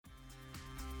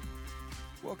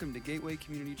Welcome to Gateway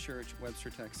Community Church,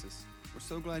 Webster, Texas. We're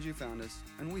so glad you found us,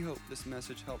 and we hope this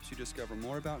message helps you discover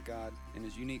more about God and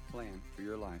His unique plan for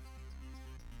your life.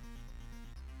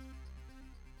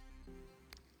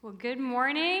 Well, good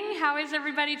morning. How is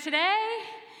everybody today?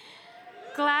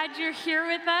 Glad you're here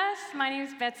with us. My name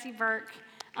is Betsy Burke.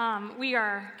 We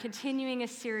are continuing a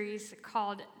series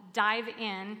called Dive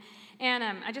In, and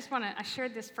I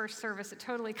shared this first service. It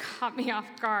totally caught me off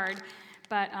guard.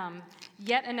 But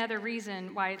yet another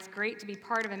reason why it's great to be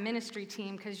part of a ministry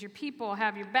team, because your people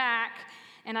have your back.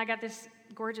 And I got this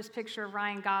gorgeous picture of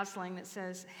Ryan Gosling that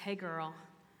says, "Hey girl,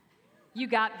 you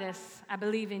got this. I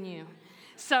believe in you."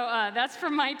 So that's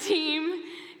from my team.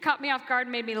 Caught me off guard,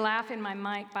 made me laugh in my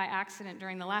mic by accident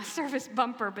during the last service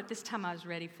bumper, but this time I was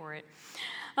ready for it.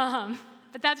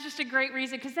 But that's just a great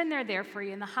reason, because then they're there for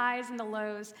you. In the highs and the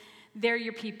lows, they're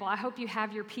your people. I hope you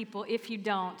have your people. If you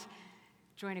don't,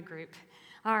 join a group.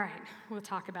 All right, we'll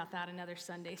talk about that another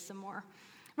Sunday some more.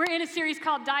 We're in a series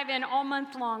called Dive In. All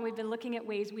month long, we've been looking at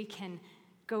ways we can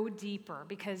go deeper,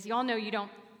 because y'all know you don't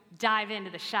dive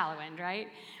into the shallow end, right?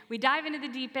 We dive into the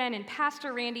deep end, and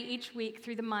Pastor Randy each week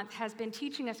through the month has been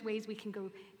teaching us ways we can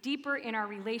go deeper in our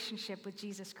relationship with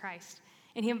Jesus Christ.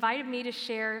 And he invited me to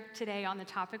share today on the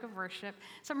topic of worship.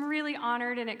 So I'm really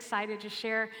honored and excited to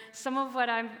share some of what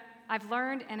I've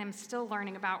learned and am still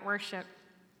learning about worship.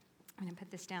 I'm going to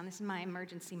put this down. This is my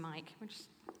emergency mic. We'll just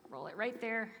roll it right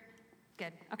there.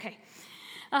 Good. Okay.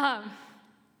 I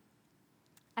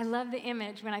love the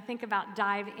image when I think about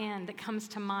dive in that comes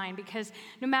to mind, because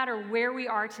no matter where we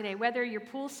are today, whether you're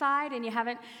poolside and you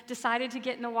haven't decided to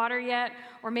get in the water yet,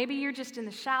 or maybe you're just in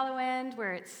the shallow end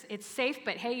where it's safe,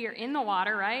 but hey, you're in the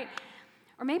water, right?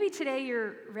 Or maybe today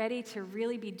you're ready to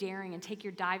really be daring and take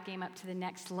your dive game up to the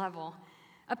next level,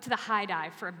 up to the high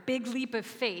dive for a big leap of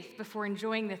faith before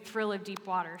enjoying the thrill of deep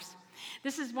waters.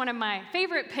 This is one of my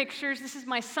favorite pictures. This is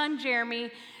my son,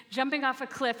 Jeremy, jumping off a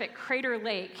cliff at Crater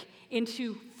Lake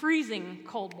into freezing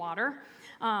cold water.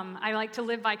 I like to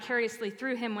live vicariously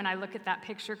through him when I look at that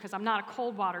picture, because I'm not a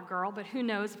cold water girl, but who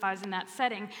knows, if I was in that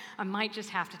setting, I might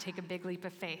just have to take a big leap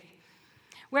of faith.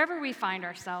 Wherever we find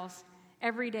ourselves,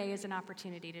 every day is an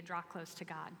opportunity to draw close to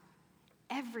God.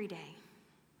 Every day.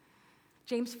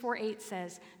 James 4:8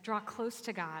 says, "Draw close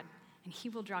to God, and He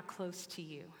will draw close to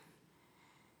you."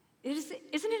 Isn't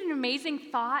it an amazing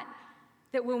thought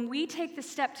that when we take the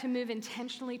step to move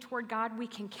intentionally toward God, we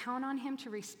can count on Him to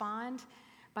respond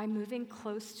by moving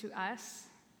close to us?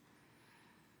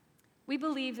 We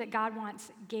believe that God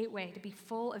wants Gateway to be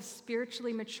full of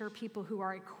spiritually mature people who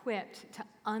are equipped to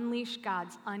unleash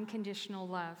God's unconditional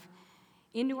love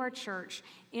into our church,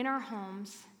 in our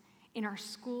homes, in our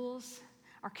schools,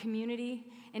 our community,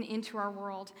 and into our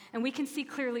world. And we can see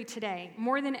clearly today,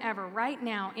 more than ever, right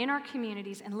now, in our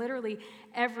communities and literally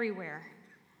everywhere,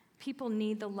 people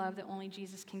need the love that only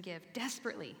Jesus can give,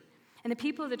 desperately. And the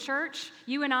people of the church,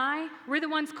 you and I, we're the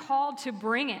ones called to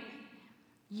bring it.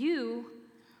 You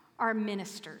are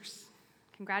ministers.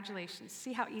 Congratulations.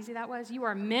 See how easy that was? You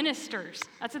are ministers.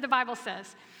 That's what the Bible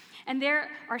says. And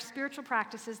there are spiritual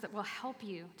practices that will help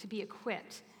you to be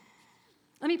equipped.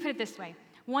 Let me put it this way.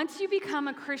 Once you become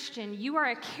a Christian, you are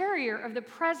a carrier of the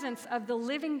presence of the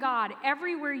living God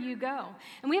everywhere you go.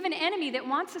 And we have an enemy that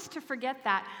wants us to forget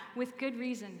that with good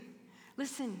reason.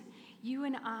 Listen, you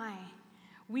and I,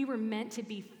 we were meant to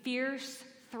be fierce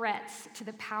threats to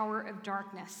the power of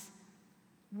darkness,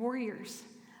 warriors,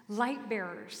 light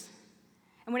bearers.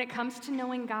 And when it comes to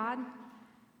knowing God,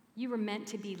 you were meant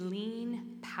to be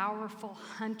lean, powerful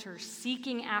hunters,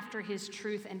 seeking after His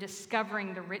truth and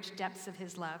discovering the rich depths of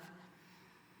His love.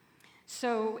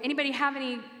 So anybody have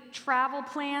any travel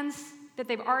plans that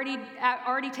they've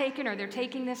already taken or they're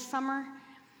taking this summer?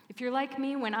 If you're like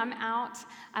me, when I'm out,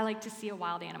 I like to see a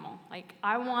wild animal. Like,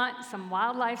 I want some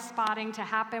wildlife spotting to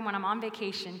happen when I'm on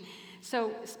vacation.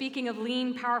 So speaking of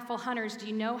lean, powerful hunters, do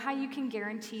you know how you can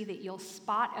guarantee that you'll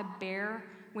spot a bear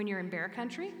when you're in bear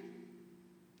country?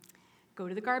 Go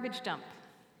to the garbage dump.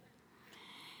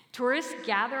 Tourists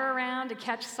gather around to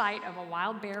catch sight of a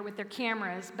wild bear with their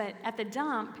cameras, but at the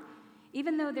dump,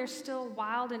 even though they're still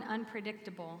wild and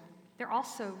unpredictable, they're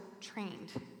also trained.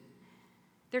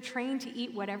 They're trained to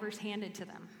eat whatever's handed to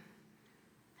them.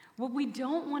 What we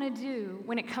don't want to do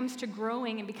when it comes to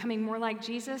growing and becoming more like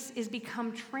Jesus is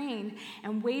become trained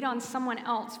and wait on someone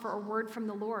else for a word from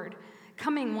the Lord,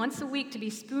 coming once a week to be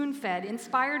spoon-fed,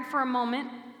 inspired for a moment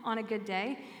on a good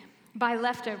day by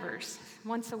leftovers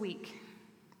once a week.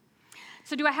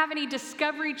 So do I have any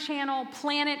Discovery Channel,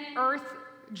 Planet Earth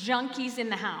junkies in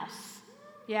the house?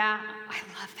 Yeah, I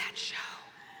love that show.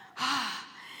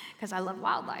 because I love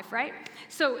wildlife, right?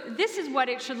 So this is what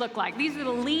it should look like. These are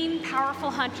the lean, powerful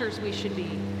hunters we should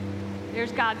be.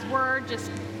 There's God's word,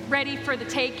 just ready for the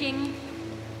taking.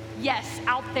 Yes,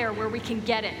 out there where we can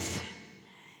get it.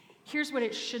 Here's what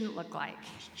it shouldn't look like.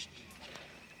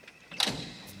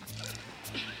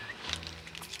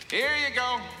 Here you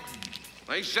go.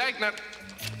 Nice shaking it.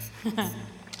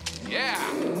 Yeah.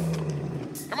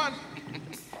 Come on.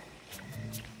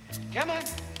 Come on.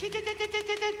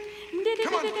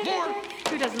 Come on, more.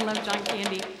 Who doesn't love John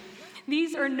Candy?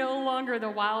 These are no longer the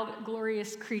wild,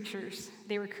 glorious creatures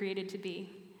they were created to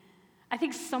be. I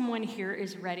think someone here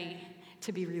is ready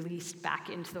to be released back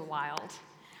into the wild.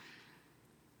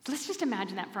 Let's just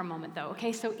imagine that for a moment, though,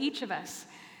 okay? So each of us,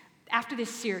 after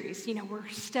this series, we're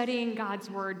studying God's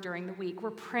word during the week. We're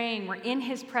praying. We're in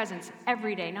his presence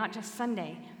every day, not just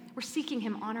Sunday. We're seeking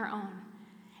him on our own.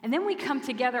 And then we come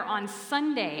together on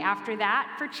Sunday after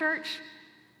that for church.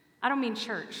 I don't mean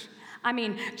church. I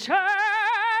mean church,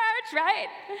 right?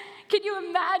 Can you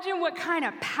imagine what kind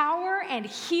of power and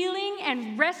healing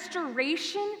and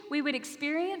restoration we would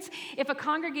experience if a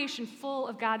congregation full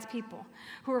of God's people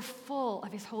who are full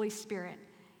of his Holy Spirit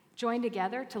joined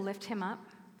together to lift him up?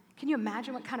 Can you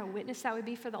imagine what kind of witness that would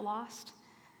be for the lost?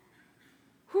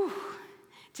 Whew.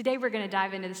 Today we're going to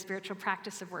dive into the spiritual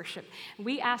practice of worship.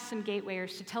 We asked some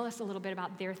gatewayers to tell us a little bit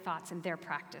about their thoughts and their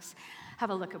practice. Have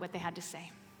a look at what they had to say.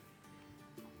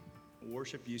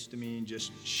 Worship used to mean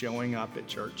just showing up at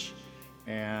church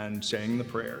and saying the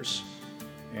prayers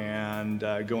and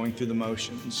going through the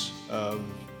motions of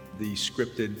the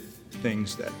scripted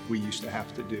things that we used to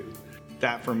have to do.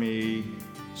 That for me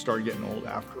started getting old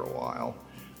after a while.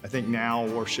 I think now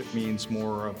worship means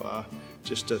more of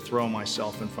just to throw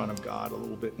myself in front of God a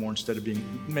little bit more instead of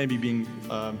being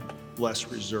less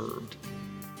reserved.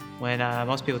 When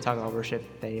most people talk about worship,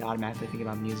 they automatically think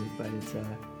about music, but it's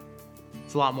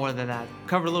a lot more than that.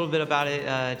 Cover a little bit about it,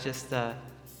 just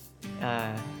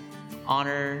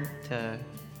honor to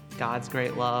God's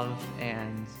great love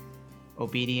and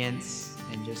obedience,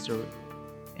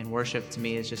 and worship to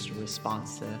me is just a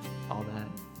response to all that.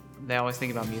 They always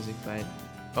think about music, but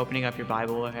opening up your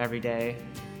Bible every day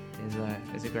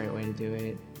is a great way to do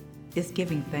it. It's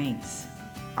giving thanks.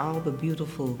 All the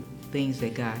beautiful things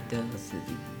that God does,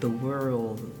 the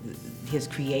world, his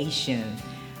creation,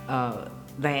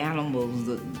 the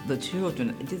animals, the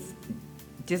children,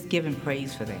 just giving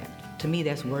praise for that. To me,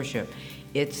 that's worship.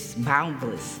 It's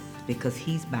boundless because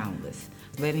he's boundless.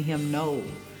 Letting him know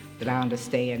that I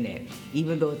understand that.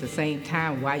 Even though at the same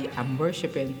time, while I'm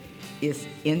worshiping, it's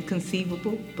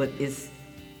inconceivable, but it's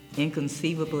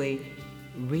inconceivably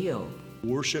real.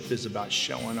 Worship is about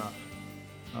showing up.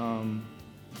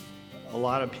 A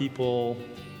lot of people,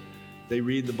 they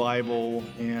read the Bible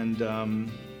and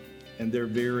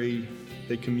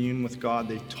they commune with God,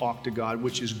 they talk to God,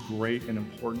 which is great and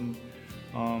important.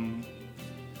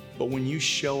 But when you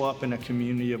show up in a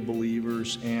community of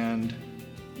believers and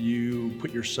you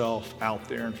put yourself out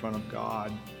there in front of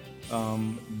God,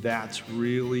 that's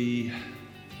really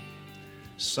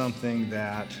something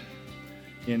that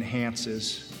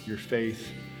enhances your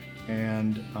faith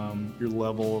and your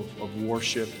level of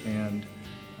worship and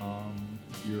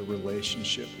your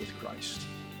relationship with Christ.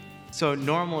 So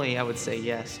normally I would say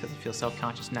yes, because I feel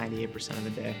self-conscious 98% of the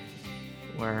day,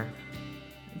 where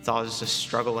it's all just a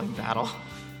struggling battle.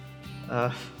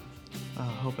 I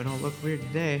hope I don't look weird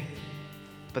today.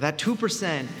 But that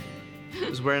 2%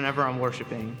 is whenever I'm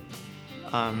worshiping.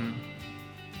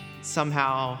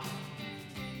 Somehow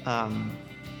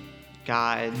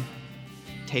God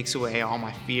takes away all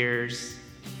my fears,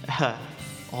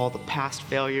 all the past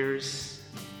failures,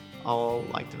 all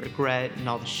like the regret and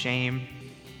all the shame.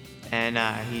 And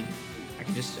I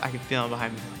can feel him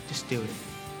behind me, like, just do it.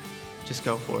 Just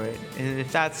go for it. And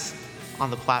if that's on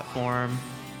the platform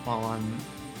while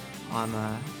I'm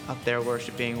up there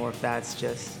worshiping, or if that's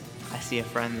just I see a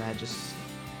friend that just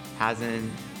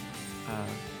hasn't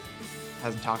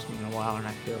talked to me in a while, and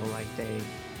I feel like I'm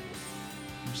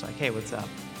just like, hey, what's up?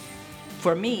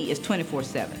 For me, it's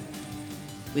 24/7,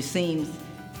 which seems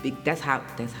that's how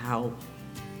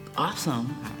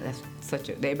awesome. That's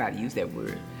everybody use that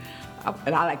word,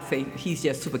 and I like to say he's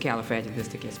just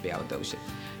supercalifragilisticexpialidocious,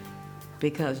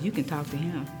 because you can talk to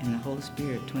him and the Holy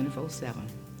Spirit 24/7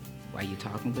 while you're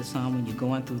talking with someone, you're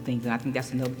going through things, and I think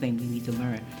that's another thing we need to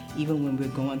learn. Even when we're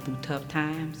going through tough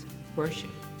times,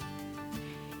 worship.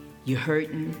 You're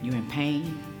hurting, you're in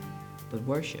pain, but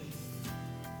worship.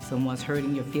 Someone's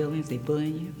hurting your feelings, they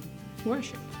bullying you,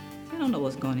 worship. You don't know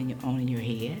what's going on in your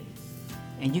head.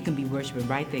 And you can be worshiping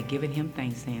right there, giving him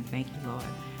thanks, saying, thank you, Lord.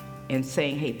 and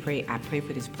saying, hey, I pray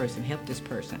for this person, help this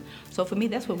person. So for me,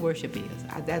 that's what worship is.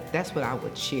 That's what I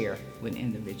would share with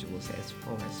individuals as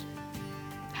far as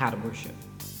how to worship.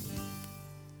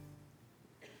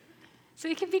 So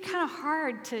it can be kind of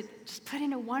hard to just put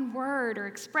into one word or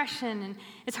expression, and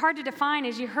it's hard to define.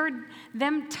 As you heard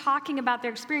them talking about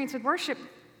their experience with worship,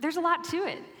 there's a lot to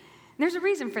it. And there's a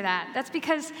reason for that. That's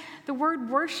because the word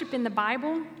worship in the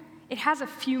Bible, it has a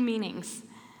few meanings.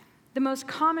 The most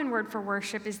common word for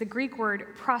worship is the Greek word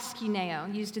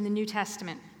proskuneo, used in the New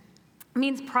Testament. It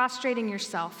means prostrating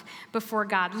yourself before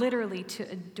God, literally to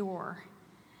adore.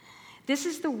 This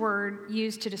is the word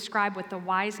used to describe what the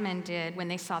wise men did when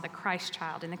they saw the Christ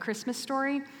child. In the Christmas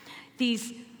story,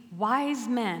 these wise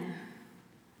men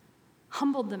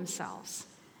humbled themselves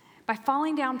by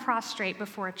falling down prostrate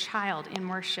before a child in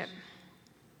worship.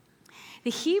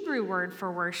 The Hebrew word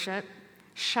for worship,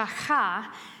 shachah,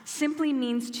 simply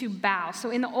means to bow.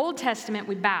 So in the Old Testament,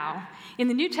 we bow. In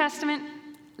the New Testament,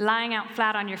 lying out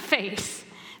flat on your face.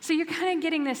 So you're kind of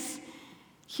getting this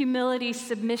humility,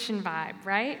 submission vibe,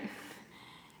 right?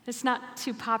 It's not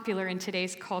too popular in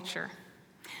today's culture.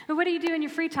 But what do you do in your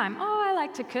free time? Oh, I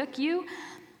like to cook. You?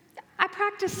 I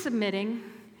practice submitting.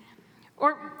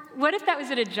 Or what if that was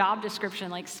in a job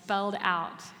description, like spelled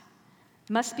out?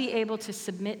 Must be able to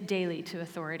submit daily to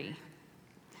authority.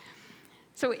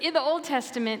 So in the Old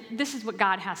Testament, this is what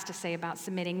God has to say about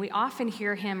submitting. We often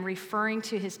hear him referring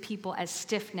to his people as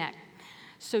stiff-necked.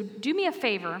 So do me a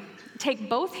favor, take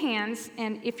both hands,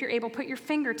 and if you're able, put your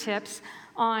fingertips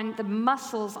on the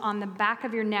muscles on the back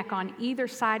of your neck on either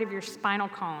side of your spinal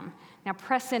column. Now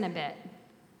press in a bit.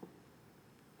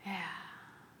 Yeah.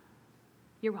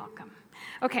 You're welcome.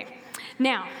 Okay,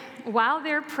 now, while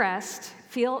they're pressed,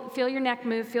 feel your neck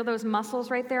move, feel those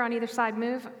muscles right there on either side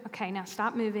move. Okay, now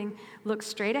stop moving, look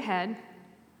straight ahead,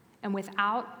 and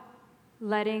without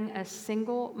letting a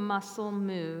single muscle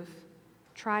move,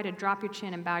 try to drop your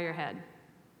chin and bow your head.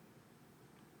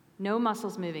 No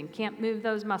muscles moving. Can't move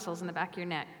those muscles in the back of your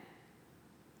neck.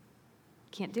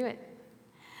 Can't do it.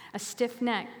 A stiff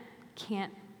neck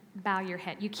can't bow your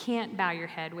head. You can't bow your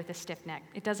head with a stiff neck.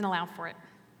 It doesn't allow for it.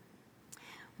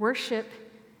 Worship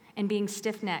and being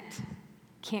stiff-necked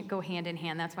can't go hand in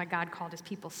hand. That's why God called his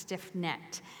people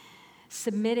stiff-necked.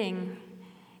 Submitting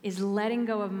is letting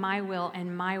go of my will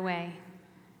and my way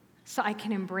so I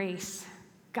can embrace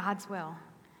God's will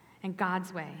and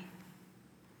God's way.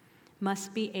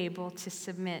 Must be able to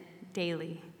submit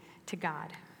daily to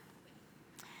God.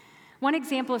 One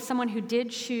example of someone who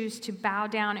did choose to bow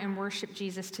down and worship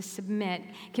Jesus, to submit,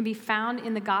 can be found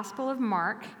in the Gospel of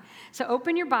Mark. So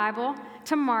open your Bible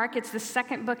to Mark. It's the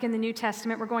second book in the New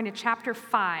Testament. We're going to chapter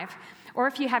 5. Or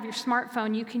if you have your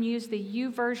smartphone, you can use the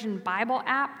YouVersion Bible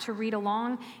app to read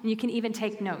along, and you can even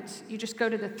take notes. You just go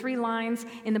to the 3 lines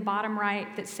in the bottom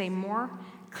right that say More,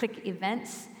 click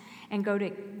Events, and go to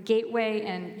Gateway,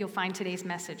 and you'll find today's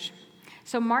message.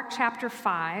 So Mark chapter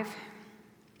 5,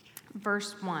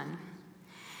 verse 1.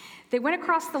 They went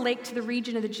across the lake to the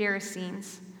region of the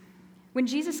Gerasenes. When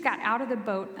Jesus got out of the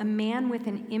boat, a man with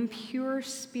an impure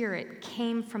spirit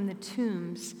came from the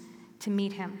tombs to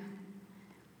meet him.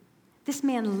 This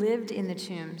man lived in the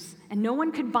tombs, and no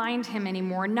one could bind him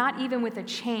anymore, not even with a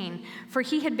chain, for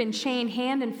he had been chained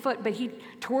hand and foot, but he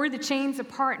tore the chains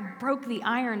apart and broke the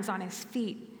irons on his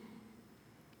feet.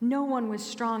 No one was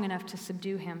strong enough to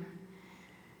subdue him.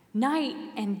 Night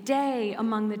and day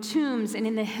among the tombs and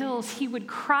in the hills, he would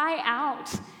cry out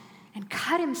and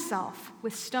cut himself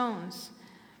with stones.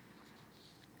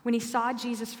 When he saw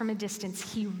Jesus from a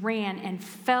distance, he ran and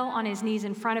fell on his knees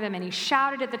in front of him, and he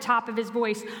shouted at the top of his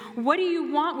voice, "What do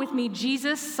you want with me,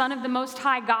 Jesus, Son of the Most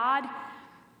High God?"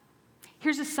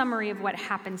 Here's a summary of what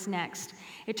happens next.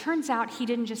 It turns out he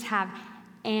didn't just have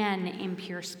an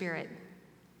impure spirit.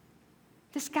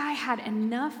 This guy had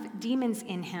enough demons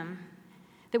in him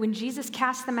that when Jesus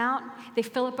cast them out, they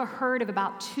fill up a herd of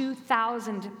about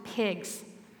 2,000 pigs.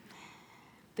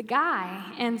 The guy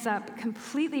ends up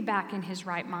completely back in his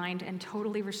right mind and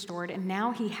totally restored, and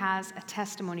now he has a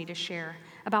testimony to share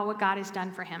about what God has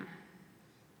done for him.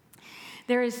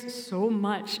 There is so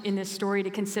much in this story to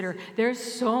consider. There's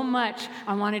so much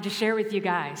I wanted to share with you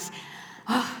guys.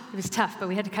 It was tough, but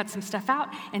we had to cut some stuff out.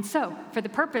 And so, for the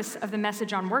purpose of the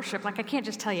message on worship, I can't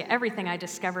just tell you everything I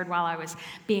discovered while I was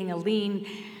being a lean,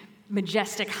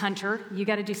 majestic hunter. You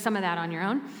got to do some of that on your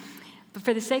own. But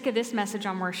for the sake of this message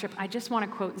on worship, I just want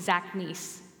to quote Zach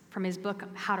Neese from his book,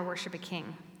 How to Worship a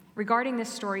King. Regarding this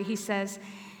story, he says,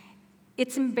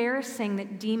 "It's embarrassing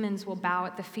that demons will bow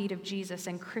at the feet of Jesus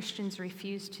and Christians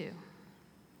refuse to.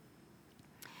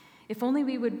 If only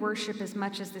we would worship as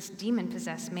much as this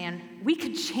demon-possessed man, we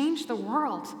could change the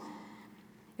world.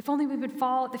 If only we would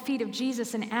fall at the feet of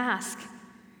Jesus and ask,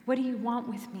 what do you want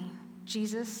with me,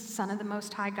 Jesus, Son of the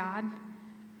Most High God?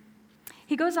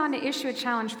 He goes on to issue a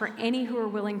challenge for any who are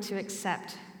willing to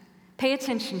accept. Pay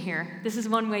attention here. This is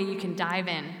one way you can dive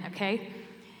in, okay?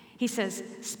 He says,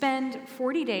 spend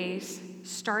 40 days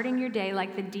starting your day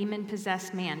like the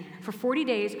demon-possessed man. For 40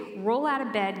 days, roll out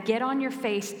of bed, get on your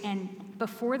face, and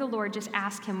before the Lord, just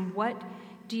ask him, what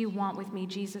do you want with me,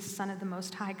 Jesus, Son of the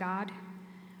Most High God?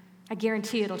 I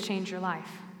guarantee it'll change your life.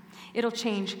 It'll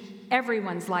change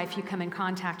everyone's life you come in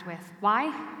contact with.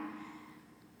 Why?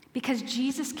 Because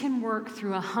Jesus can work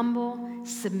through a humble,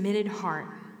 submitted heart.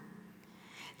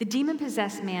 The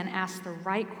demon-possessed man asked the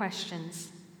right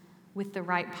questions with the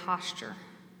right posture.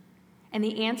 And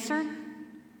the answer,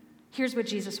 here's what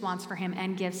Jesus wants for him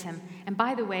and gives him. And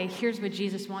by the way, here's what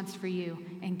Jesus wants for you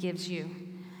and gives you.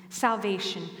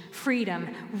 Salvation,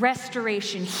 freedom,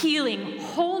 restoration, healing,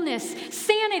 wholeness,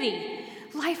 sanity,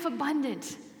 life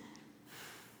abundant.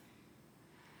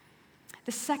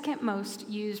 The second most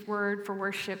used word for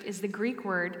worship is the Greek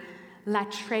word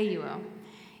latreuo.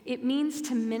 It means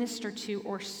to minister to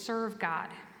or serve God.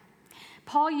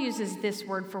 Paul uses this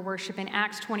word for worship in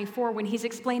Acts 24 when he's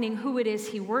explaining who it is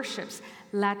he worships.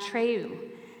 Latreu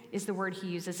is the word he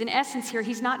uses. In essence here,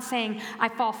 he's not saying, I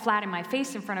fall flat in my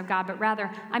face in front of God, but rather,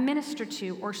 I minister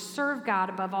to or serve God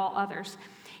above all others.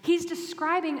 He's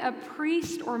describing a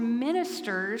priest or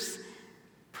minister's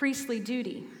priestly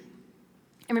duty.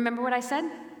 And remember what I said?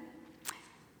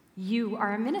 You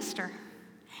are a minister.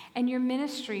 And your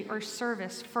ministry or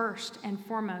service, first and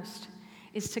foremost,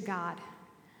 is to God,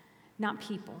 not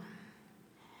people.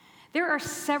 There are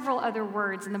several other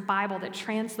words in the Bible that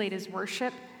translate as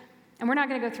worship, and we're not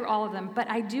going to go through all of them, but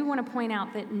I do want to point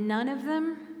out that none of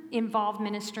them involve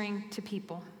ministering to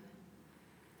people.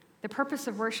 The purpose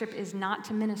of worship is not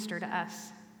to minister to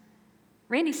us.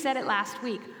 Randy said it last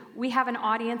week. We have an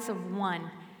audience of one.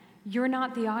 You're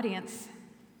not the audience.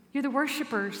 You're the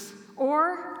worshipers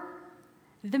or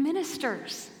the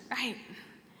ministers, right?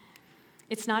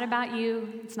 It's not about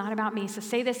you. It's not about me. So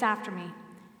say this after me.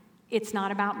 It's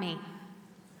not about me.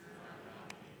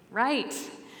 Right.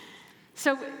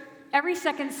 So every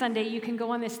second Sunday, you can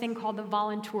go on this thing called the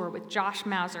Voluntour with Josh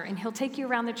Mauser, and he'll take you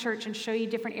around the church and show you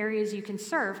different areas you can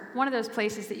serve. One of those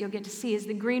places that you'll get to see is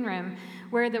the green room,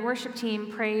 where the worship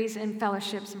team prays and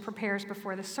fellowships and prepares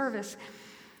before the service.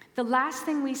 The last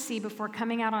thing we see before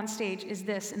coming out on stage is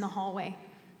this in the hallway.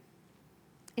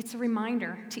 It's a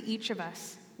reminder to each of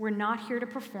us, we're not here to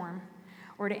perform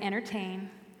or to entertain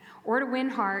or to win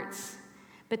hearts,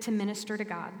 but to minister to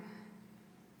God,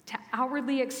 to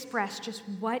outwardly express just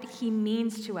what he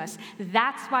means to us.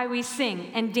 That's why we sing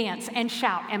and dance and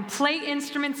shout and play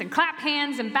instruments and clap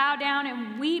hands and bow down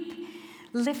and weep,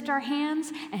 lift our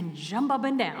hands and jump up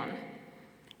and down.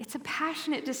 It's a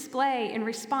passionate display in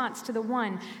response to the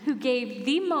one who gave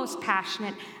the most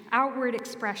passionate outward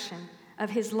expression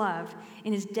of his love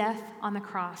in his death on the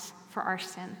cross for our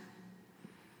sin.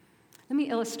 Let me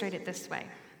illustrate it this way.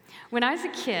 When I was a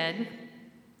kid,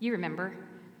 you remember,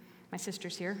 my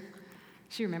sister's here.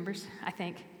 She remembers, I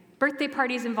think. Birthday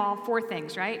parties involve 4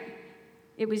 things, right?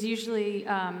 It was usually,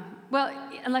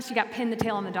 unless you got pinned the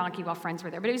tail on the donkey while friends were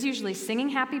there, but it was usually singing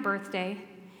happy birthday,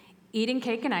 eating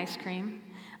cake and ice cream,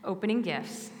 opening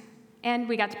gifts, and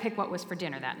we got to pick what was for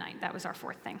dinner that night. That was our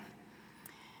 4th thing.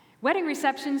 Wedding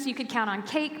receptions, you could count on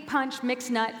cake, punch, mixed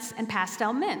nuts, and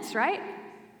pastel mints, right?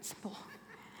 Simple.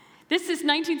 This is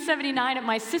 1979 at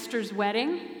my sister's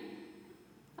wedding.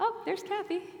 Oh, there's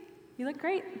Kathy. You look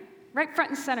great. Right front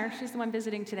and center. She's the one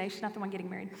visiting today. She's not the one getting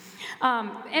married.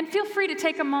 And feel free to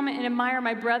take a moment and admire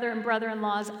my brother and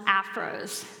brother-in-law's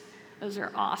afros. Those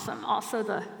are awesome. Also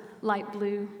the light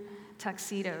blue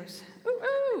tuxedos. Ooh,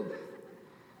 ooh.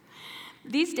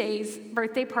 These days,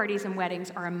 birthday parties and weddings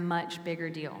are a much bigger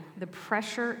deal. The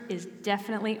pressure is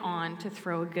definitely on to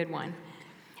throw a good one.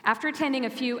 After attending a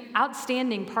few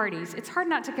outstanding parties, it's hard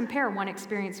not to compare one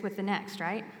experience with the next,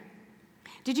 right?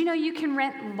 Did you know you can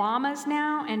rent llamas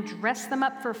now and dress them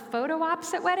up for photo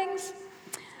ops at weddings?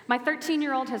 My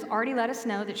 13-year-old has already let us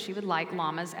know that she would like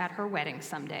llamas at her wedding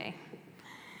someday.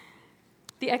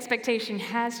 The expectation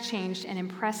has changed, and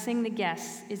impressing the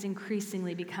guests is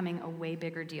increasingly becoming a way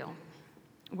bigger deal.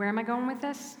 Where am I going with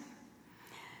this?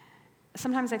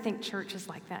 Sometimes I think church is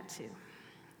like that too.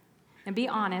 And be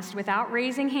honest, without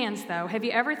raising hands though, have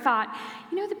you ever thought,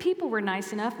 the people were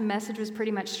nice enough, the message was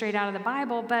pretty much straight out of the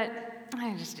Bible, but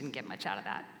I just didn't get much out of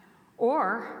that.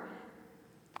 Or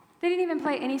they didn't even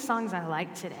play any songs I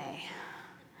liked today.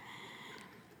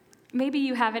 Maybe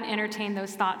you haven't entertained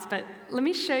those thoughts, but let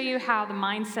me show you how the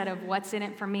mindset of what's in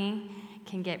it for me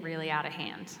can get really out of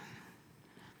hand.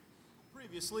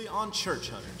 Previously on Church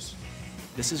Hunters.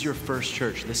 This is your first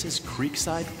church. This is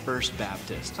Creekside First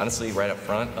Baptist. Honestly, right up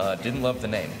front, didn't love the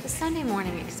name. The Sunday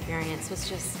morning experience was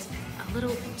just a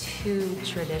little too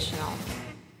traditional.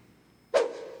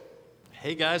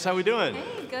 Hey guys, how we doing?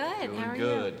 Hey, good. How are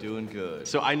Good, doing good.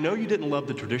 So I know you didn't love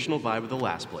the traditional vibe of the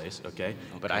last place, okay?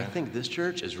 But I think this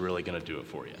church is really going to do it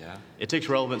for you. Yeah? It takes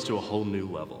relevance to a whole new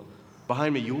level.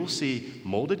 Behind me, you will see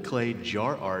molded clay,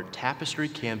 jar art, tapestry,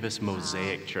 canvas,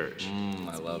 mosaic church.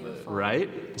 I love it.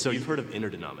 Right? So you've heard of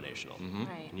interdenominational,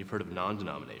 Right. and you've heard of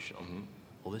non-denominational.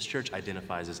 Well, this church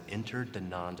identifies as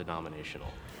inter-non-denominational.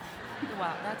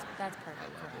 Wow, that's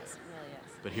perfect for us. It really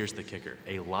is. But here's the kicker.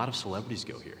 A lot of celebrities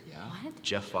go here. Yeah? What?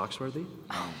 Jeff Foxworthy.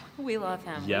 We love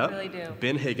him. Yep. We really do.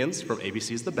 Ben Higgins from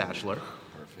ABC's The Bachelor.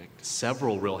 Perfect.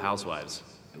 Several Real Housewives.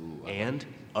 Ooh, And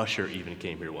Usher even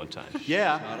came here one time.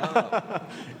 Yeah.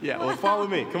 Yeah, well, follow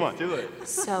me. Come on. Do it.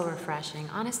 So refreshing.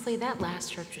 Honestly, that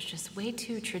last church was just way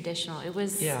too traditional. It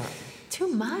was Yeah. too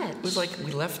much. It was like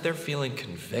we left there feeling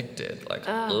convicted, like,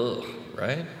 ugh,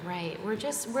 right? Right.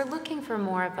 We're looking for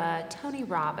more of a Tony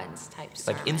Robbins type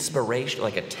sermon. Like inspiration,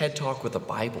 like a TED Talk with a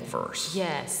Bible verse.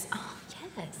 Yes. Oh,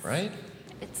 yes. Right?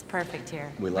 It's perfect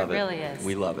here. We love it. It really is.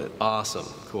 We love it. Awesome.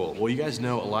 Cool. Well, you guys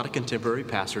know a lot of contemporary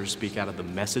pastors speak out of the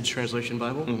Message Translation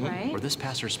Bible. Right. Or this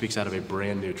pastor speaks out of a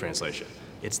brand new translation.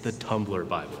 It's the Tumblr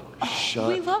Bible.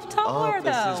 We love Tumblr,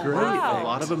 though. Great. Wow. A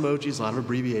lot of emojis, a lot of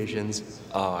abbreviations.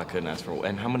 Oh, I couldn't ask for.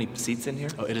 And how many seats in here?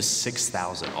 Oh, it is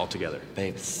 6,000 altogether.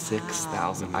 Babe,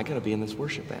 6,000. I gotta be in this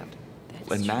worship band.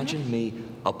 That's Imagine me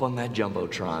up on that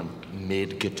jumbotron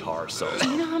mid guitar solo. Do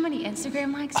you know how many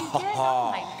Instagram likes you get?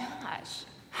 Oh my gosh.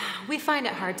 We find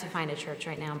it hard to find a church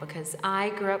right now because I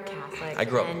grew up Catholic. I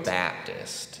grew up and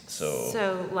Baptist, so.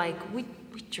 So, like, we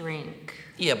drink.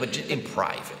 Yeah, but in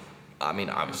private. I mean,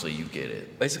 obviously you get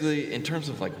it. Basically, in terms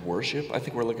of like worship, I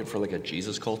think we're looking for like a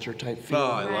Jesus culture type feel.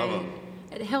 Oh, I love them.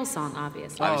 At Hillsong,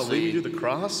 obviously. Oh, lead you to the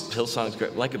cross? Hillsong's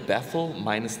great. Like a Bethel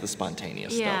minus the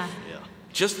spontaneous Yeah. stuff. Yeah.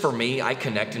 Just for me, I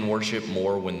connect in worship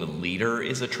more when the leader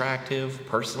is attractive.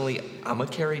 Personally, I'm a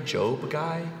Carrie Job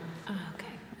guy. Oh, okay.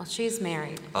 Well, she's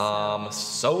married.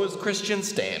 So is Christian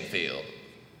Stanfield.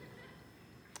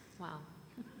 Wow.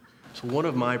 So one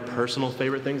of my personal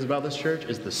favorite things about this church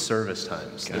is the service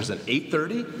times. Okay. There's an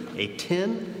 8:30, a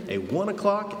 10, a 1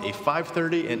 o'clock, a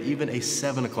 5:30, and even a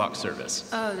 7 o'clock service.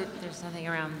 Oh, there's nothing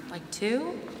around, like,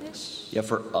 2-ish? Yeah,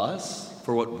 for us,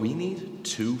 for what we need,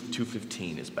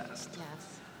 2:15 is best.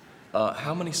 Yes.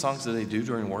 How many songs do they do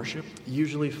during worship?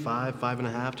 Usually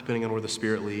 5.5, depending on where the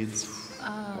Spirit leads.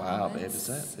 Wow, babe, is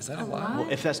that a lot? Well,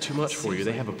 if that's too much for you,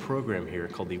 they have a program here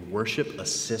called the Worship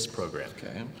Assist Program.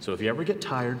 Okay. So if you ever get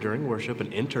tired during worship,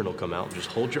 an intern will come out and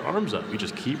just hold your arms up. You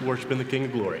just keep worshiping the King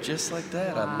of Glory. Just like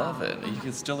that, I love it. You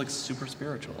can still look super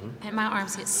spiritual. And my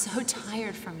arms get so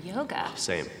tired from yoga.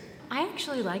 Same. I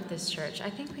actually like this church. I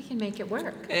think we can make it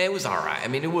work. It was all right. I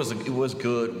mean, it was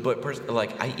good, but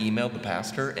like I emailed the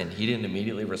pastor and he didn't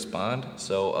immediately respond.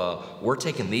 So we're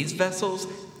taking these vessels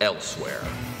elsewhere.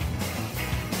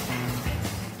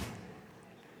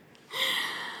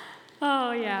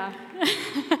 Oh, yeah.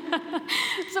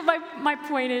 So my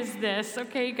point is this,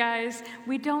 okay, guys?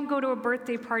 We don't go to a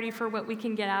birthday party for what we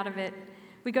can get out of it.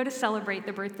 We go to celebrate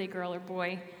the birthday girl or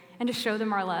boy and to show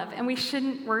them our love. And we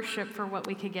shouldn't worship for what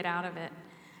we could get out of it,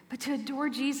 but to adore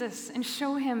Jesus and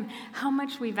show him how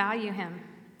much we value him.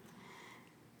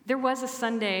 There was a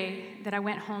Sunday that I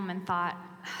went home and thought,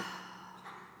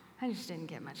 I just didn't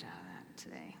get much out of that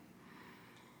today.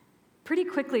 Pretty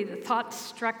quickly, the thought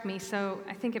struck me, so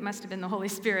I think it must have been the Holy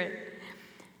Spirit.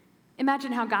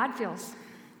 Imagine how God feels.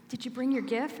 Did you bring your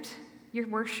gift, your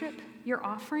worship, your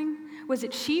offering? Was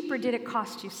it cheap or did it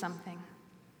cost you something?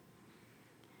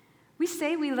 We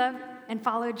say we love and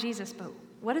follow Jesus, but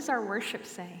what does our worship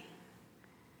say?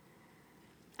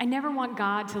 I never want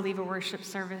God to leave a worship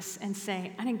service and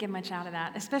say, I didn't get much out of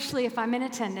that, especially if I'm in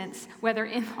attendance,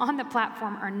 whether on the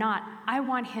platform or not. I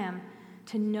want him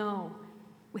to know,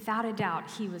 without a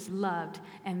doubt, he was loved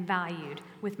and valued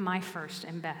with my first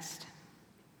and best.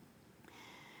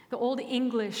 The Old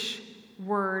English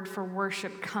word for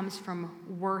worship comes from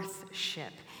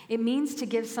worthship. It means to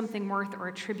give something worth or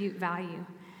attribute value.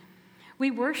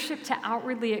 We worship to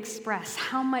outwardly express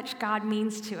how much God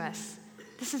means to us.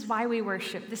 This is why we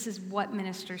worship. This is what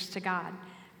ministers to God.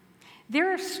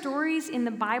 There are stories in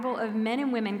the Bible of men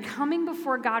and women coming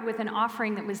before God with an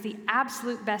offering that was the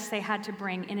absolute best they had to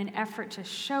bring in an effort to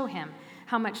show him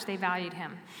how much they valued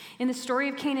him. In the story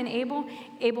of Cain and Abel,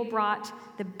 Abel brought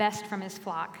the best from his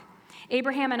flock.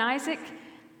 Abraham and Isaac,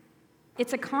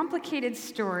 it's a complicated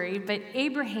story, but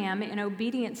Abraham, in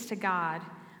obedience to God,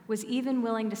 was even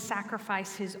willing to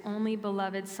sacrifice his only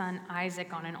beloved son,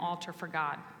 Isaac, on an altar for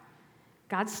God.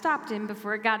 God stopped him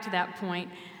before it got to that point.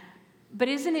 But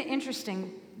isn't it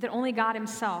interesting that only God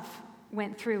himself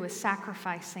went through with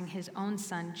sacrificing his own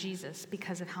son, Jesus,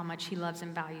 because of how much he loves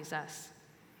and values us?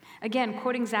 Again,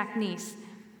 quoting Zach Neese,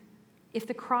 if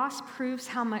the cross proves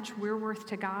how much we're worth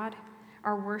to God,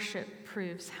 our worship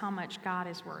proves how much God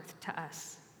is worth to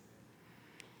us.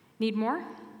 Need more?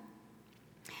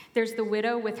 There's the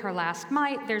widow with her last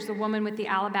mite. There's the woman with the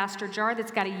alabaster jar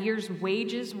that's got a year's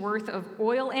wages worth of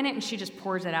oil in it, and she just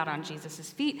pours it out on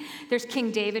Jesus' feet. There's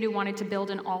King David, who wanted to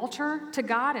build an altar to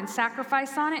God and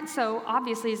sacrifice on it. So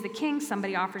obviously, as the king,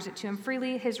 somebody offers it to him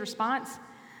freely. His response,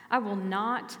 I will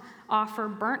not offer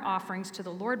burnt offerings to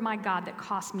the Lord my God that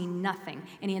cost me nothing.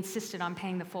 And he insisted on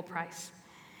paying the full price.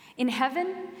 In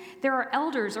heaven, there are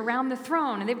elders around the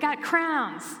throne, and they've got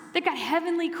crowns. They've got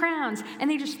heavenly crowns,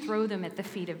 and they just throw them at the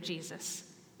feet of Jesus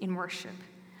in worship.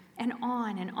 And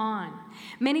on and on.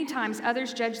 Many times,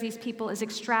 others judge these people as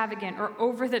extravagant or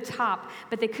over the top,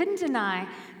 but they couldn't deny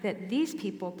that these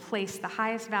people place the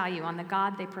highest value on the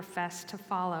God they profess to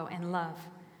follow and love.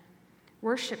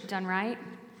 Worship done right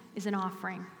is an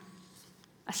offering,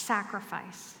 a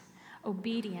sacrifice,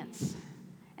 obedience,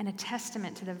 and a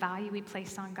testament to the value we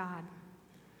place on God.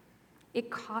 It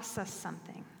costs us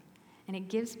something, and it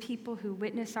gives people who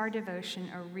witness our devotion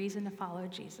a reason to follow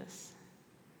Jesus,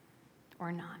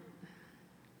 or not.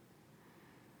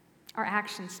 Our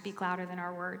actions speak louder than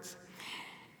our words.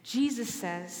 Jesus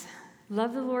says,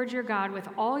 love the Lord your God with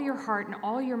all your heart and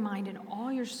all your mind and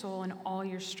all your soul and all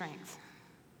your strength.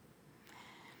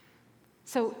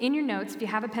 So in your notes, if you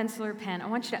have a pencil or pen, I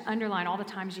want you to underline all the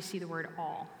times you see the word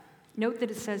all. Note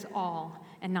that it says all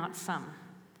and not some.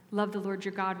 Love the Lord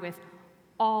your God with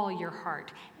all your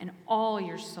heart and all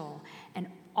your soul and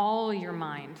all your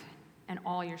mind and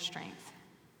all your strength.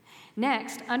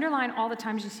 Next, underline all the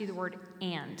times you see the word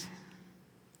and.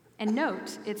 And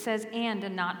note, it says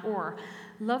and not or.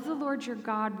 Love the Lord your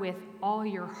God with all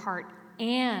your heart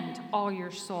and all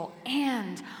your soul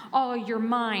and all your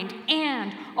mind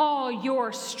and all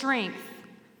your strength.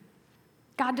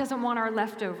 God doesn't want our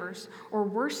leftovers, or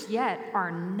worse yet, our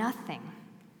nothing.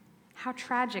 How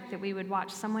tragic that we would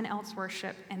watch someone else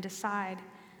worship and decide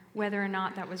whether or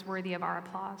not that was worthy of our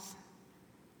applause.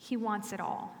 He wants it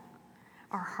all.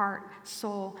 Our heart,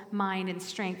 soul, mind, and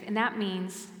strength. And that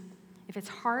means if it's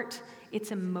heart,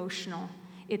 it's emotional.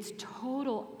 It's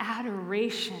total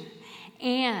adoration.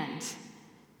 And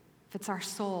if it's our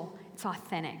soul, it's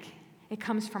authentic. It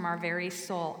comes from our very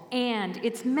soul. And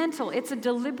it's mental. It's a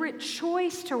deliberate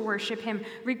choice to worship him,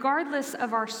 regardless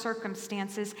of our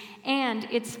circumstances. And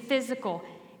it's physical.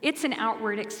 It's an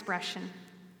outward expression.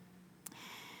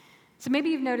 So maybe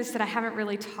you've noticed that I haven't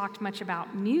really talked much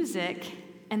about music,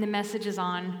 and the message is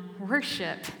on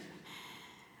worship.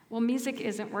 Well, music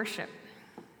isn't worship.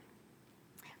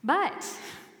 But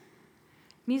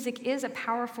music is a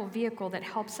powerful vehicle that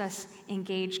helps us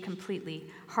engage completely,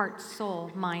 heart,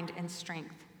 soul, mind, and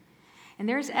strength. And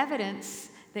there's evidence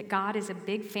that God is a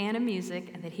big fan of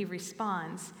music and that he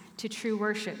responds to true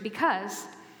worship, because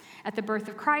at the birth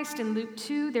of Christ in Luke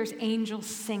 2, there's angels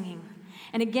singing.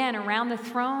 And again, around the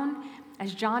throne,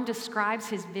 as John describes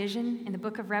his vision in the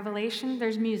book of Revelation,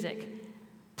 there's music,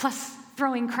 plus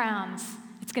throwing crowns.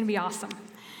 It's going to be awesome.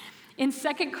 In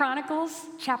 2 Chronicles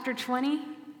chapter 20,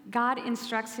 God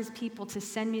instructs his people to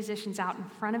send musicians out in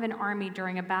front of an army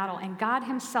during a battle, and God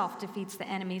himself defeats the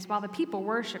enemies while the people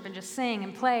worship and just sing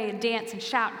and play and dance and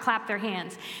shout and clap their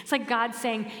hands. It's like God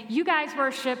saying, you guys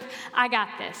worship, I got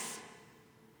this.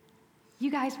 You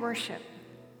guys worship,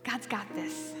 God's got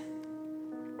this.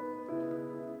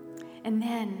 And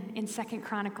then in 2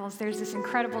 Chronicles, there's this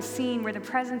incredible scene where the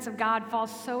presence of God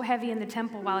falls so heavy in the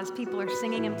temple while his people are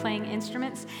singing and playing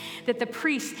instruments that the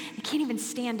priests, they can't even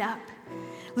stand up.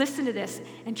 Listen to this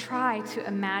and try to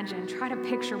imagine, try to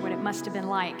picture what it must have been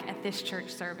like at this church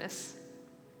service.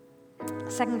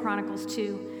 2 Chronicles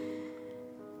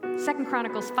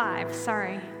 5,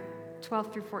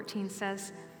 12 through 14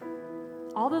 says,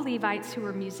 all the Levites who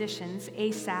were musicians,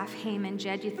 Asaph, Heman,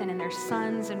 Jeduthun, and their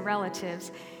sons and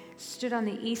relatives, stood on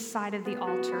the east side of the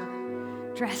altar,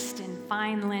 dressed in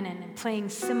fine linen and playing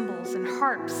cymbals and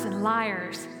harps and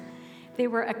lyres. They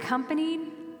were accompanied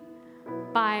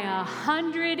by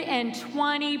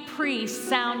 120 priests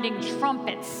sounding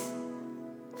trumpets.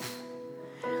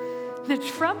 The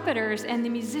trumpeters and the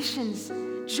musicians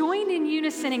joined in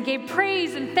unison and gave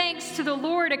praise and thanks to the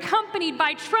Lord, accompanied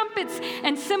by trumpets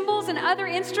and cymbals and other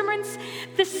instruments.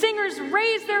 The singers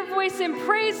raised their voice in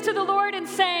praise to the Lord and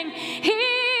sang, He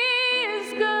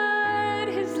is good,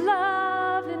 his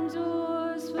love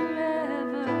endures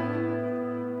forever.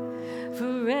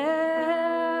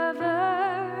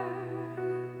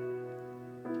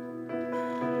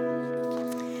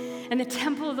 And the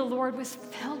temple of the Lord was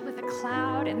filled with a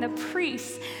cloud, and the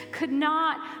priests could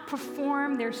not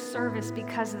perform their service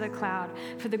because of the cloud,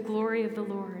 for the glory of the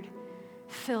Lord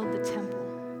filled the temple.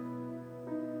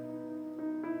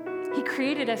 He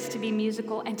created us to be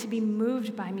musical and to be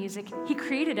moved by music. He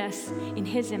created us in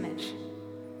His image,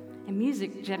 and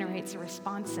music generates a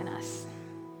response in us.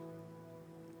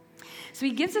 So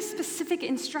He gives us specific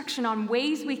instruction on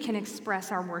ways we can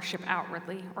express our worship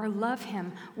outwardly or love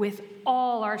Him with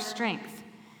all our strength.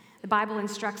 The Bible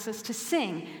instructs us to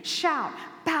sing, shout,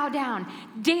 bow down,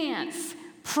 dance,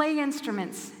 play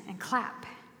instruments, and clap.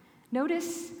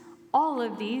 Notice all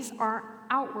of these are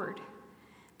outward.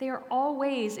 They are all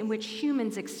ways in which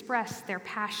humans express their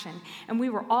passion, and we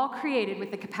were all created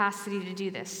with the capacity to do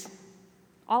this.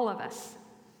 All of us.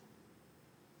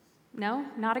 No?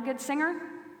 Not a good singer?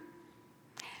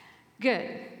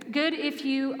 Good. Good if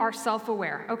you are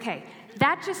self-aware. Okay,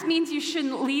 that just means you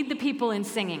shouldn't lead the people in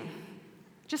singing.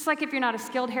 Just like if you're not a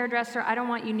skilled hairdresser, I don't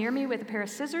want you near me with a pair of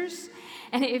scissors.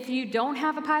 And if you don't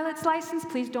have a pilot's license,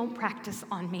 please don't practice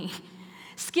on me.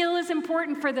 Skill is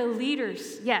important for the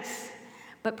leaders, yes.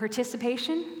 But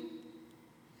participation,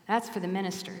 that's for the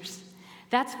ministers.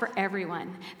 That's for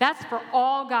everyone. That's for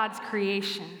all God's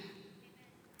creation.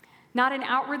 Not an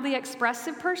outwardly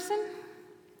expressive person?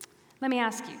 Let me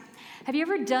ask you, have you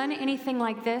ever done anything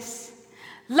like this?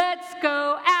 Let's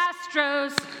go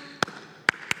Astros!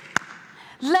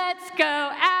 Let's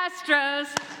go Astros!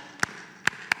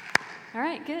 All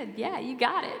right, good. Yeah, you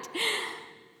got it.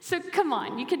 So come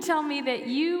on, you can tell me that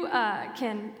you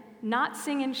can not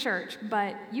sing in church,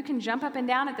 but you can jump up and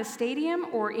down at the stadium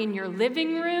or in your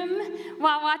living room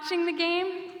while watching the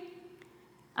game?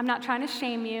 I'm not trying to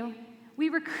shame you.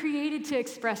 We were created to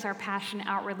express our passion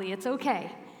outwardly. It's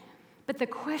okay. But the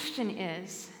question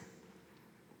is,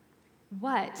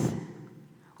 what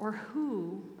or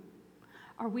who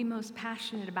are we most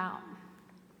passionate about?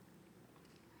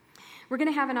 We're going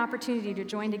to have an opportunity to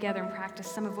join together and practice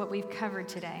some of what we've covered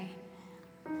today.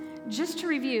 Just to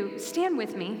review, stand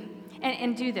with me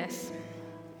and do this.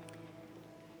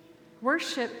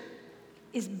 Worship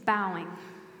is bowing.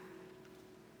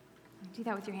 Do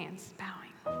that with your hands,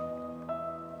 bowing.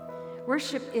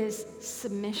 Worship is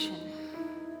submission.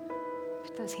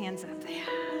 Put those hands up there.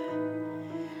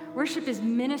 Worship is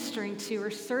ministering to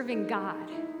or serving God.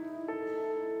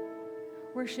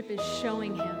 Worship is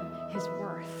showing Him His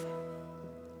worth.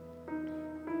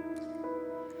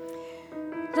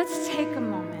 Let's take a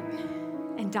moment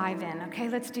and dive in, okay?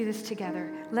 Let's do this together.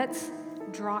 Let's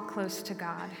draw close to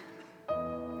God.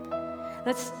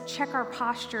 Let's check our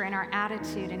posture and our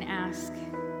attitude and ask,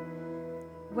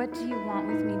 what do you want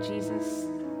with me, Jesus,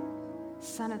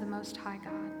 Son of the Most High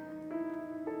God?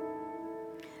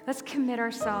 Let's commit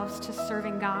ourselves to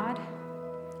serving God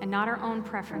and not our own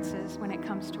preferences when it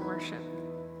comes to worship.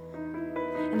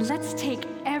 And let's take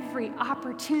every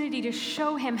opportunity to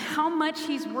show Him how much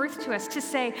He's worth to us, to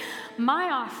say,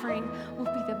 my offering will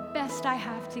be the best I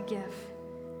have to give.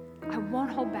 I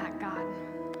won't hold back, God.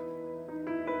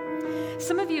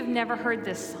 Some of you have never heard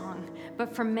this song,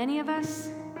 but for many of us,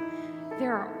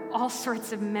 there are all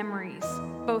sorts of memories,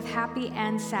 both happy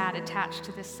and sad, attached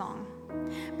to this song.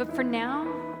 But for now,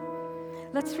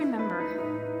 let's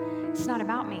remember, it's not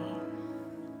about me.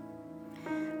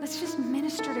 Let's just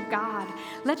minister to God.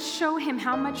 Let's show Him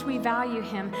how much we value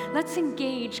Him. Let's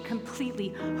engage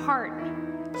completely, heart,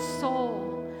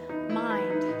 soul,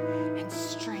 mind, and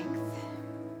strength.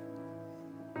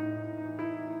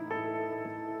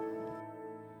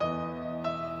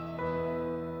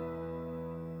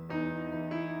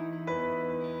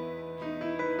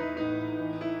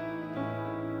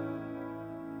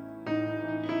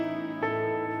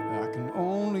 I can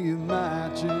only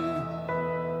imagine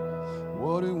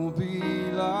what it will be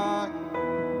like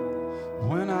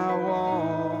when I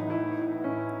walk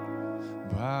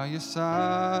by your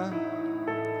side.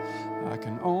 I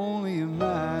can only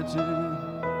imagine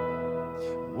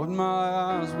what my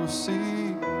eyes will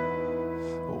see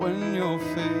when your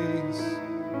face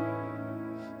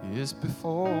is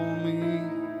before me.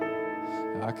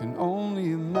 I can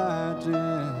only imagine.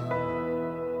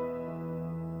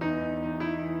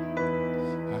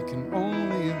 I can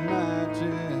only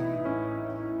imagine.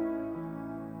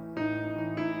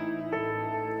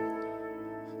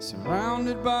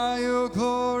 Surrounded by your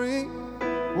glory,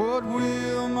 what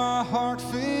will my heart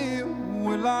feel?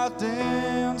 Will I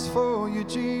dance for you,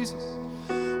 Jesus?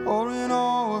 Or in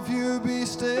awe of you be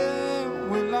still?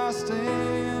 Will I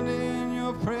stand in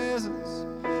your presence?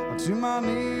 Or to my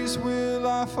knees will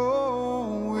I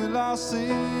fall? Will I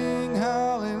sing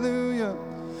hallelujah?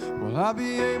 Will I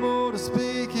be able to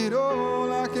speak it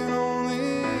all? I can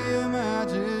only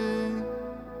imagine.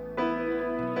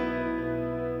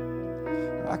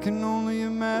 can only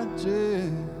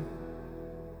imagine.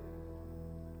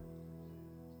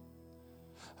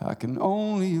 I can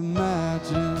only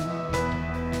imagine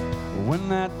when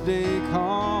that day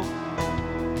comes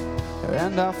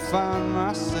and I find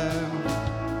myself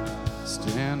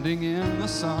standing in the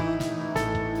sun.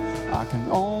 I can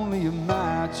only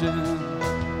imagine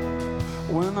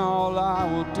when all I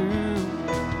will do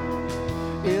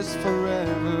is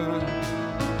forever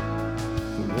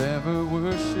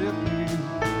worship you.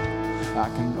 I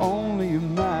can only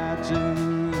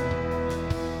imagine.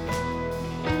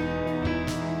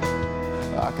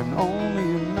 I can only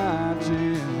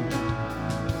imagine.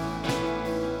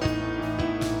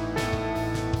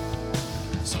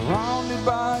 Surrounded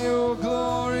by your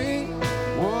glory,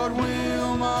 what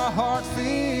will my heart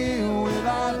feel? Will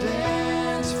I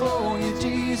dance for you,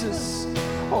 Jesus?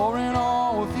 Or in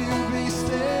awe of you be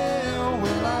still?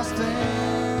 Will I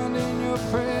stand in your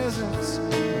presence?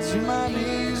 To my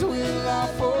knees will I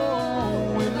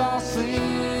fall? Will I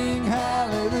sing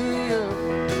hallelujah?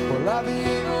 Will I be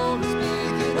able to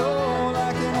speak it all?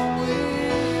 I can only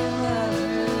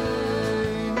imagine.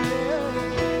 Yeah.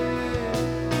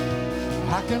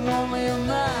 I can only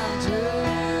imagine.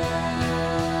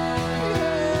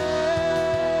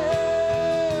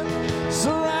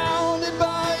 Surrounded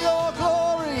by your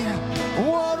glory,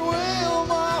 what will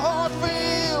my heart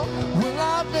feel? Will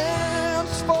I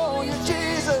dance for you,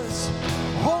 Jesus?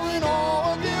 Or in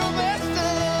awe of you, best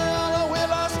still?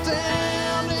 Will I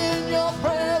stand in your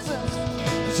presence?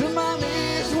 To my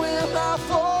knees will I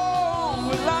fall?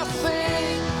 Will I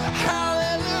sing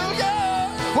hallelujah?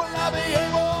 Will I be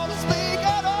able to speak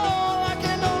at all? I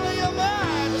can only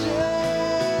imagine.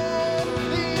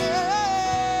 Yeah.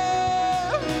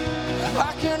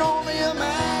 I can only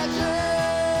imagine.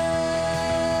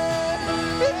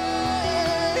 Yeah.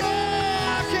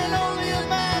 I can only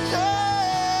imagine.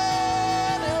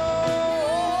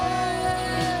 Oh,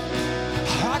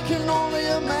 I can only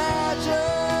imagine.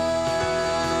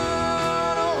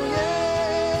 Oh yeah.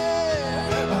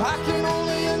 I can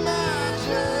only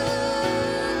imagine.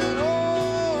 Oh,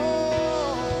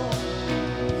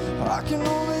 I can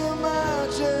only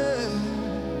imagine.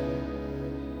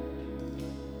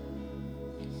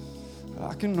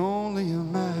 I can only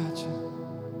imagine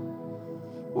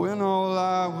when all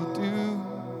I will do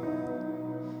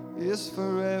is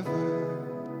forever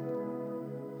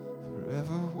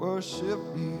worship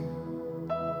you.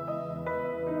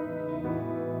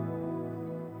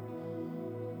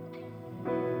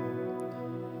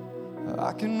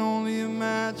 I can only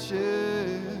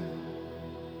imagine.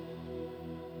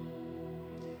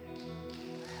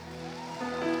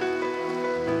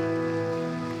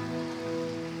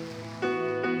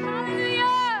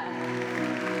 Hallelujah!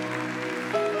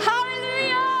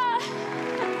 Hallelujah!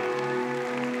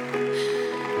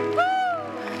 Woo!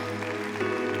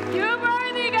 You're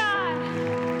worthy, God.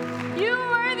 You're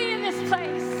worthy in this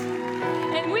place.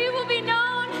 And we will be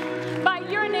known by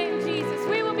your name, Jesus.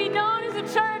 We will be known as a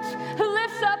church who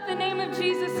lifts up the name of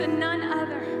Jesus and none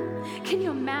other. Can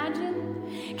you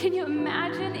imagine? Can you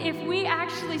imagine if we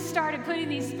actually started putting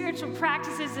these spiritual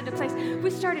practices into place? We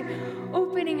started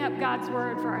opening up God's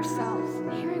word for ourselves,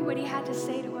 hearing what he had to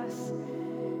say to us.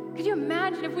 Could you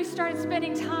imagine if we started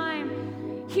spending time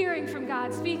hearing from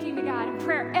God, speaking to God in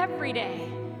prayer every day,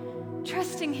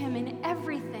 trusting him in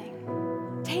everything,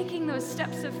 taking those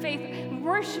steps of faith, and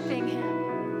worshiping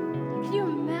him? Can you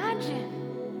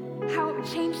imagine how it would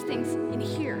change things in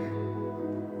here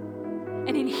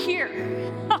and in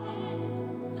here?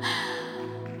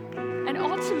 And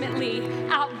ultimately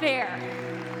out there.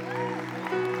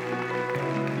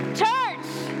 Church,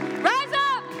 rise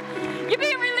up! You're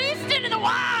being released into the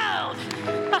wild.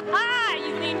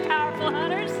 You lean, powerful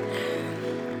hunters.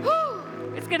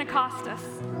 Whew. It's going to cost us.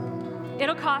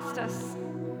 It'll cost us.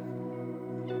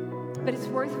 But it's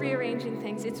worth rearranging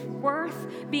things. It's worth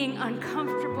being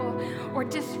uncomfortable or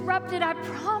disrupted. I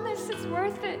promise it's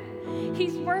worth it.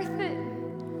 He's worth it.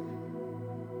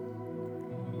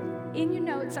 In your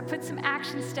notes, I put some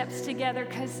action steps together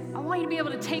because I want you to be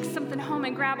able to take something home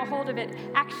and grab a hold of it.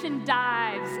 Action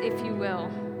dives, if you will.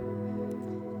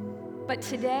 But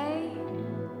today,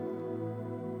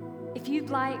 if you'd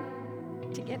like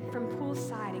to get from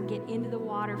poolside and get into the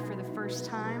water for the first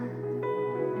time,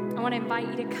 I want to invite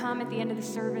you to come at the end of the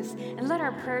service and let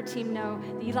our prayer team know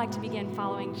that you'd like to begin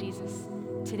following Jesus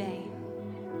today.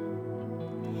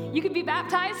 You could be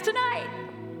baptized tonight,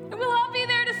 and we'll all be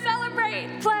there to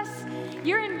celebrate. Plus,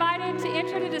 you're invited to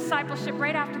enter into discipleship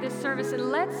right after this service,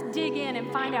 and let's dig in and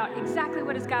find out exactly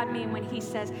what does God mean when he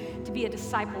says to be a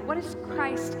disciple. What is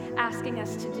Christ asking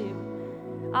us to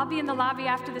do? I'll be in the lobby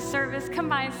after the service. Come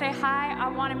by and say hi. I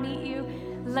want to meet you.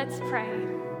 Let's pray.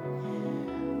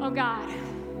 Oh God,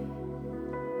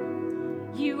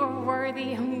 you are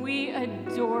worthy and we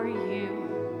adore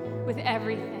you with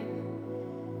everything.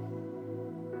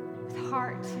 With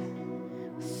heart,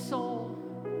 soul,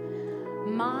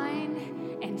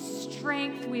 mind, and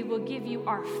strength. We will give you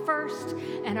our first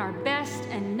and our best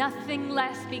and nothing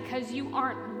less, because you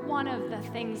aren't one of the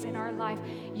things in our life.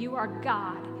 You are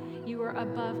God. You are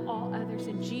above all others.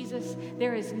 And Jesus,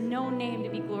 there is no name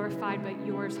to be glorified but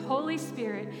yours. Holy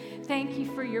Spirit, thank you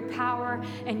for your power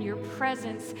and your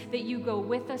presence, that you go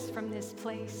with us from this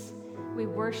place. We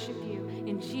worship you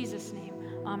in Jesus' name.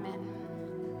 Amen.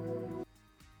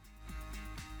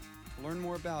 To learn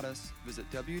more about us, visit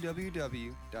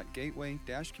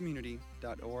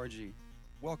www.gateway-community.org.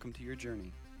 Welcome to your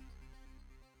journey.